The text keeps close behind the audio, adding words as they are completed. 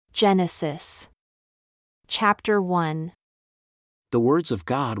Genesis chapter 1. The words of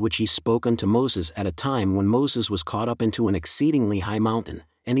God which he spoke unto Moses at a time when Moses was caught up into an exceedingly high mountain,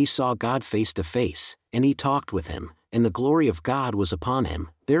 and he saw God face to face, and he talked with him, and the glory of God was upon him,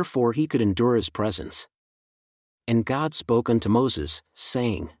 therefore he could endure his presence. And God spoke unto Moses,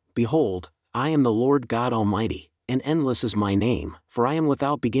 saying, Behold, I am the Lord God Almighty, and endless is my name, for I am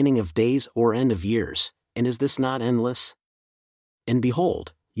without beginning of days or end of years, and is this not endless? And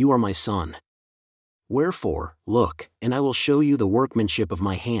behold, you are my son. Wherefore, look, and I will show you the workmanship of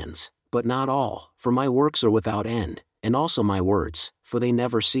my hands, but not all, for my works are without end, and also my words, for they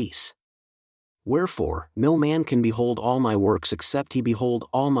never cease. Wherefore, no man can behold all my works except he behold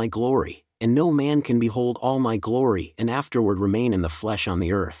all my glory, and no man can behold all my glory and afterward remain in the flesh on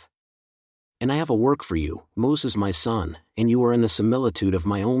the earth. And I have a work for you, Moses my son, and you are in the similitude of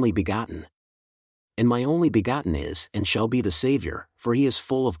my only begotten. And my only begotten is and shall be the Savior, for he is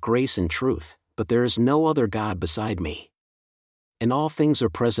full of grace and truth, but there is no other God beside me. And all things are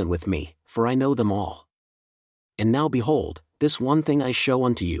present with me, for I know them all. And now behold, this one thing I show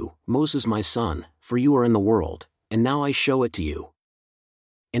unto you, Moses my son, for you are in the world, and now I show it to you.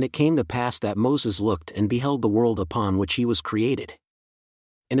 And it came to pass that Moses looked and beheld the world upon which he was created.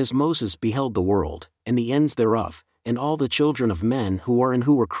 And as Moses beheld the world, and the ends thereof, and all the children of men who are and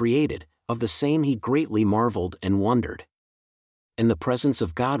who were created, of the same he greatly marveled and wondered. And the presence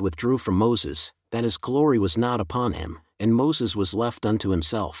of God withdrew from Moses, that his glory was not upon him, and Moses was left unto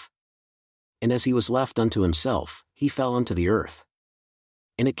himself. And as he was left unto himself, he fell unto the earth.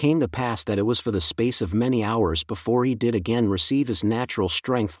 And it came to pass that it was for the space of many hours before he did again receive his natural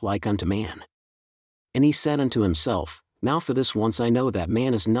strength like unto man. And he said unto himself, Now for this once I know that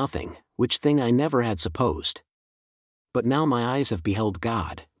man is nothing, which thing I never had supposed. But now my eyes have beheld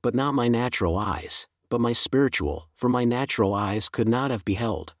God, but not my natural eyes, but my spiritual, for my natural eyes could not have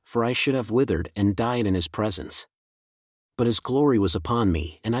beheld, for I should have withered and died in his presence. But his glory was upon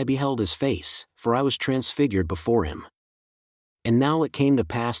me, and I beheld his face, for I was transfigured before him. And now it came to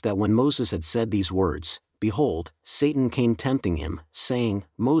pass that when Moses had said these words, behold, Satan came tempting him, saying,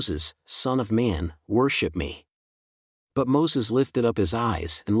 Moses, son of man, worship me. But Moses lifted up his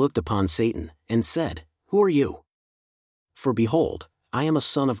eyes and looked upon Satan, and said, Who are you? For behold, I am a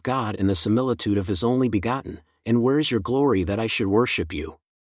son of God in the similitude of his only begotten, and where is your glory that I should worship you?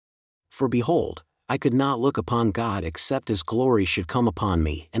 For behold, I could not look upon God except his glory should come upon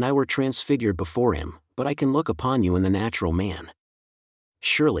me and I were transfigured before him, but I can look upon you in the natural man.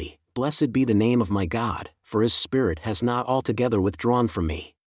 Surely, blessed be the name of my God, for his Spirit has not altogether withdrawn from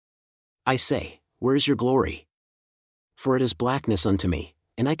me. I say, where is your glory? For it is blackness unto me,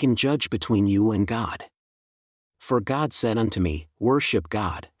 and I can judge between you and God. For God said unto me, Worship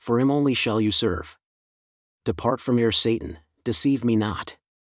God, for him only shall you serve. Depart from here, Satan, deceive me not.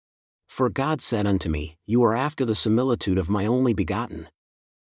 For God said unto me, You are after the similitude of my only begotten.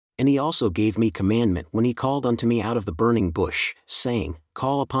 And he also gave me commandment when he called unto me out of the burning bush, saying,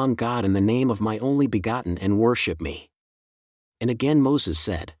 Call upon God in the name of my only begotten and worship me. And again Moses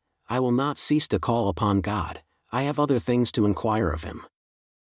said, I will not cease to call upon God, I have other things to inquire of him.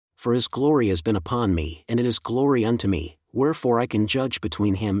 For his glory has been upon me, and it is glory unto me, wherefore I can judge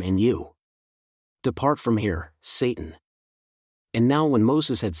between him and you. Depart from here, Satan. And now when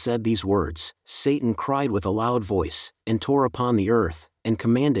Moses had said these words, Satan cried with a loud voice, and tore upon the earth, and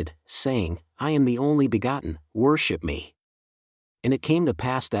commanded, saying, I am the only begotten, worship me. And it came to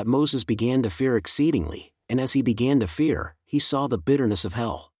pass that Moses began to fear exceedingly, and as he began to fear, he saw the bitterness of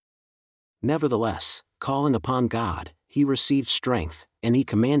hell. Nevertheless, calling upon God, he received strength, and he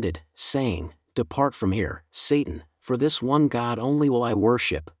commanded, saying, Depart from here, Satan, for this one God only will I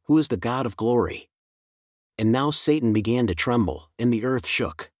worship, who is the God of glory. And now Satan began to tremble, and the earth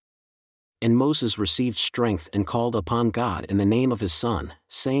shook. And Moses received strength and called upon God in the name of his Son,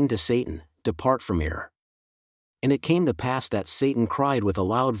 saying to Satan, Depart from here. And it came to pass that Satan cried with a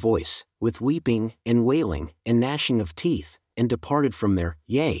loud voice, with weeping, and wailing, and gnashing of teeth, and departed from there,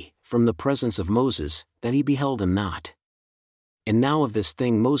 yea, from the presence of Moses, that he beheld him not. And now of this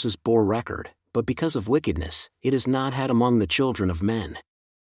thing Moses bore record, but because of wickedness, it is not had among the children of men.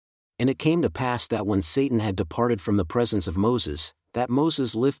 And it came to pass that when Satan had departed from the presence of Moses, that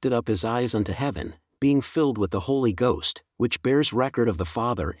Moses lifted up his eyes unto heaven, being filled with the Holy Ghost, which bears record of the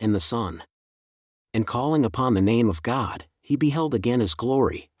Father and the Son. And calling upon the name of God, he beheld again his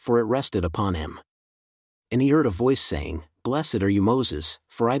glory, for it rested upon him. And he heard a voice saying, Blessed are you, Moses,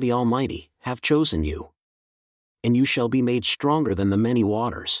 for I the Almighty have chosen you. And you shall be made stronger than the many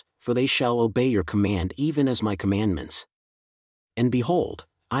waters, for they shall obey your command even as my commandments. And behold,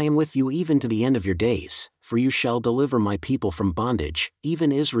 I am with you even to the end of your days, for you shall deliver my people from bondage, even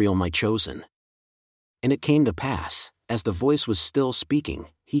Israel my chosen. And it came to pass, as the voice was still speaking,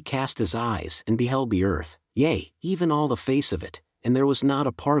 he cast his eyes and beheld the earth, yea, even all the face of it, and there was not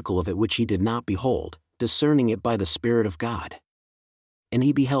a particle of it which he did not behold, discerning it by the Spirit of God. And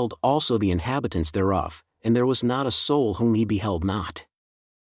he beheld also the inhabitants thereof, and there was not a soul whom he beheld not.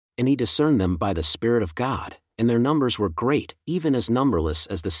 And he discerned them by the Spirit of God, and their numbers were great, even as numberless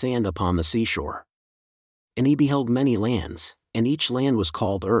as the sand upon the seashore. And he beheld many lands, and each land was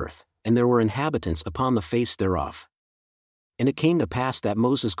called earth, and there were inhabitants upon the face thereof. And it came to pass that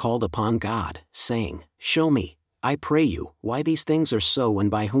Moses called upon God, saying, Show me, I pray you, why these things are so and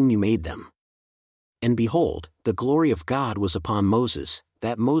by whom you made them. And behold, the glory of God was upon Moses,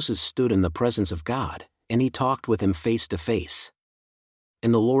 that Moses stood in the presence of God, and he talked with him face to face.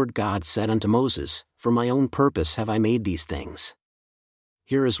 And the Lord God said unto Moses, For my own purpose have I made these things.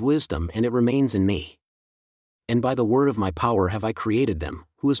 Here is wisdom, and it remains in me. And by the word of my power have I created them,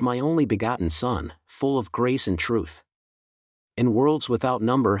 who is my only begotten Son, full of grace and truth. And worlds without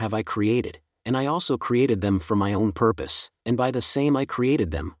number have I created, and I also created them for my own purpose, and by the same I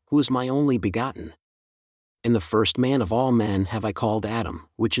created them, who is my only begotten. And the first man of all men have I called Adam,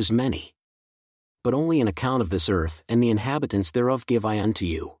 which is many. But only an account of this earth and the inhabitants thereof give I unto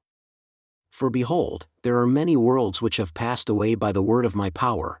you. For behold, there are many worlds which have passed away by the word of my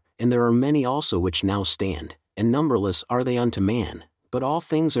power, and there are many also which now stand, and numberless are they unto man, but all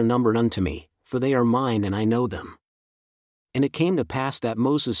things are numbered unto me, for they are mine and I know them. And it came to pass that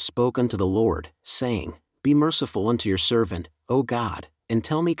Moses spoke unto the Lord, saying, Be merciful unto your servant, O God, and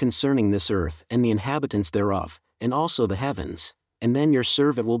tell me concerning this earth and the inhabitants thereof, and also the heavens, and then your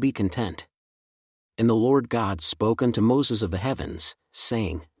servant will be content. And the Lord God spoke unto Moses of the heavens,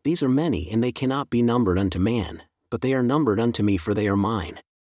 saying, These are many and they cannot be numbered unto man, but they are numbered unto me for they are mine.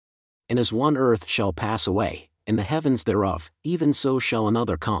 And as one earth shall pass away, and the heavens thereof, even so shall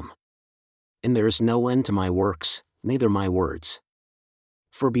another come. And there is no end to my works, neither my words.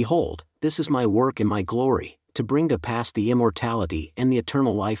 For behold, this is my work and my glory, to bring to pass the immortality and the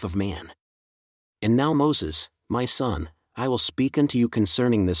eternal life of man. And now Moses, my son, I will speak unto you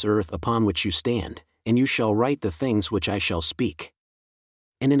concerning this earth upon which you stand, and you shall write the things which I shall speak.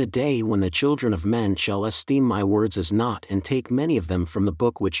 And in a day when the children of men shall esteem my words as naught and take many of them from the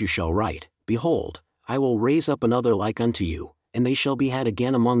book which you shall write, behold, I will raise up another like unto you, and they shall be had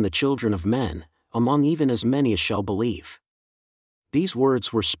again among the children of men, among even as many as shall believe. These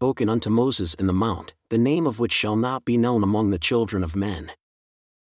words were spoken unto Moses in the mount, the name of which shall not be known among the children of men.